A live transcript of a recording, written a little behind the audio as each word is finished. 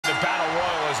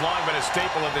has long been a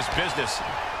staple of this business.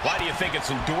 Why do you think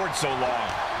it's endured so long?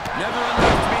 Never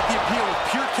underestimate the appeal of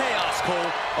pure chaos,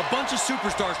 Cole. A bunch of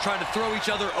superstars trying to throw each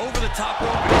other over the top rope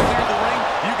and clear the ring.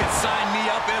 You can sign me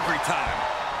up every time.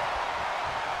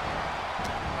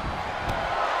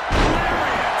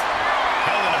 Lariat!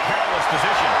 Held in a perilous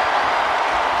position.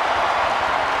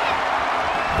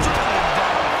 Driven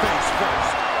down face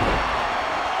first.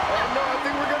 Oh no, I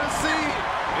think we're gonna see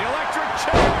The electric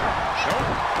chair. Nope.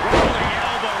 Rolling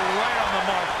elbow right on the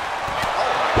mark.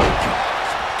 Oh my gosh,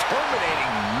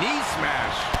 terminating knee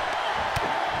smash.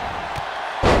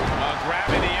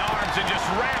 Grabbing the arms and just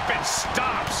rapid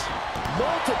stops.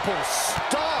 Multiple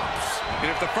stops. And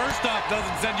if the first stop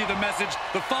doesn't send you the message,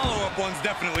 the follow-up ones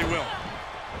definitely will.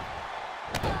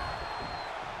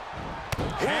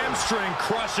 Hamstring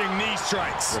crushing knee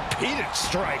strikes. Repeated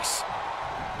strikes.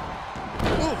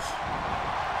 Oof.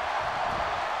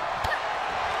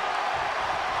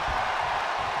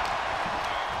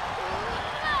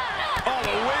 Oh,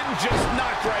 the wind just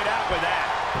knocked right out with that.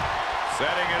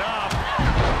 Setting it up.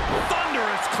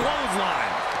 Thunderous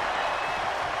clothesline.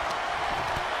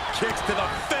 Kicks to the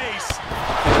face.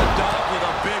 Capped off with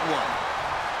a big one.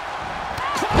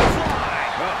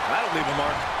 Clothesline. Oh, that'll leave a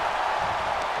mark.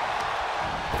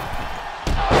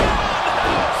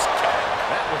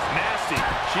 That was nasty.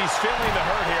 She's feeling the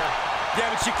hurt here. Yeah,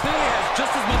 but she clearly has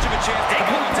just as much of a chance to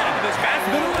come on top of this match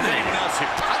as anyone else here.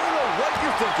 I don't know what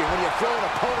you're thinking when you throw an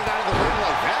opponent out of the ring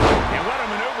like that. And what a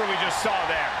maneuver we just saw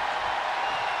there.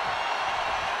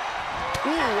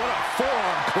 Ooh, what a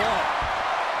forearm club.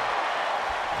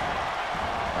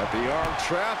 At the arm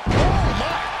trap. Oh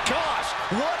my gosh,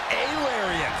 what a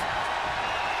lariat.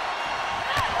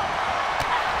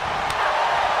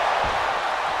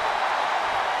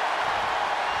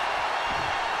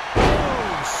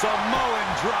 Samoan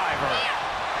driver.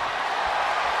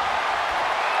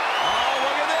 Oh,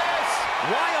 look at this.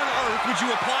 Why on earth would you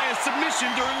apply a submission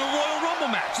during a Royal Rumble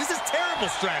match? This is terrible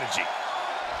strategy.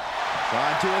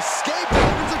 Trying to escape.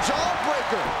 Opens a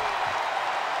jawbreaker.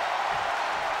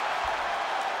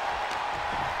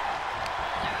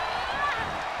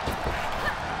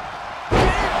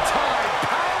 Big time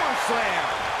power slam.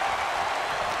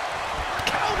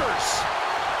 Counters.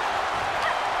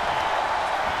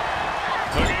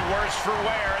 Looking worse for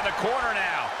wear in the corner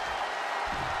now.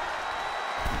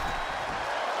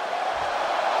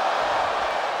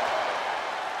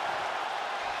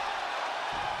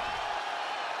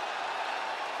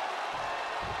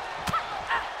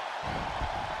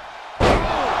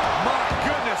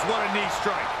 What a knee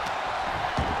strike.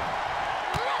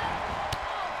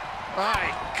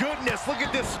 My goodness, look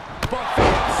at this buffet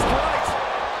of strikes.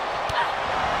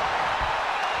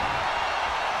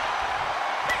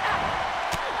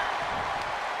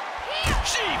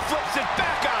 She flips it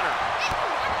back on her.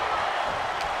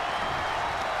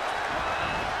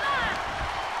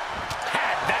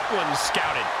 Had that one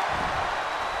scouted.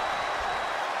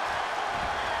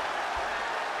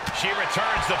 She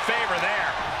returns the favor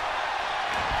there.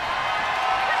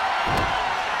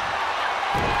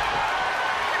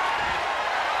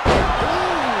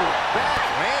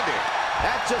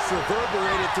 That just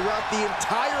reverberated throughout the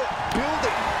entire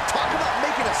building. Talk about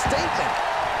making a statement.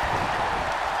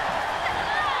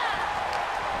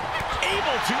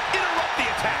 Able to interrupt the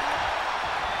attack.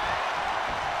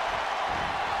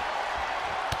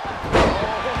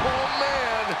 Oh,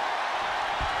 man.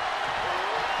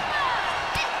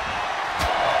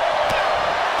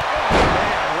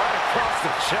 Man, right across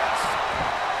the chest.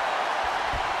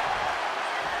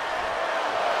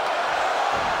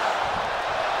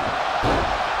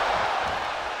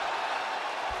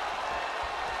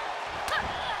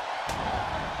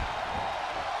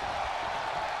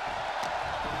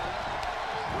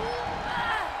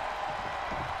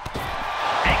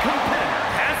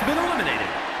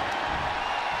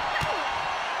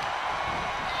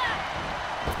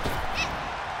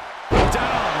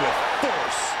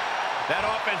 That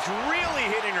offense really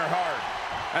hitting her hard.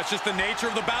 That's just the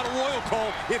nature of the Battle Royal,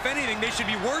 Cole. If anything, they should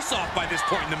be worse off by this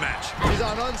point in the match. She's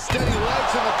on unsteady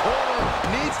legs in the corner.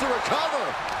 Needs to recover.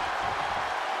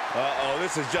 Uh-oh,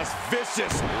 this is just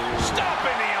vicious.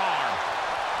 Stopping the arm.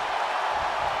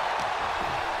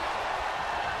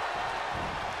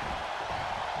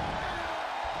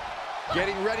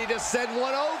 Getting ready to send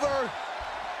one over.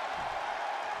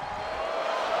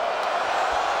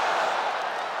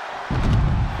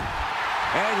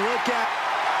 And look at...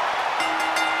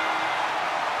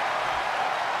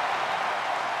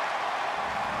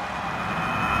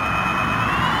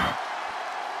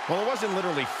 Well, it wasn't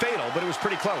literally fatal, but it was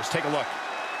pretty close. Take a look.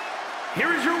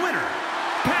 Here is your winner.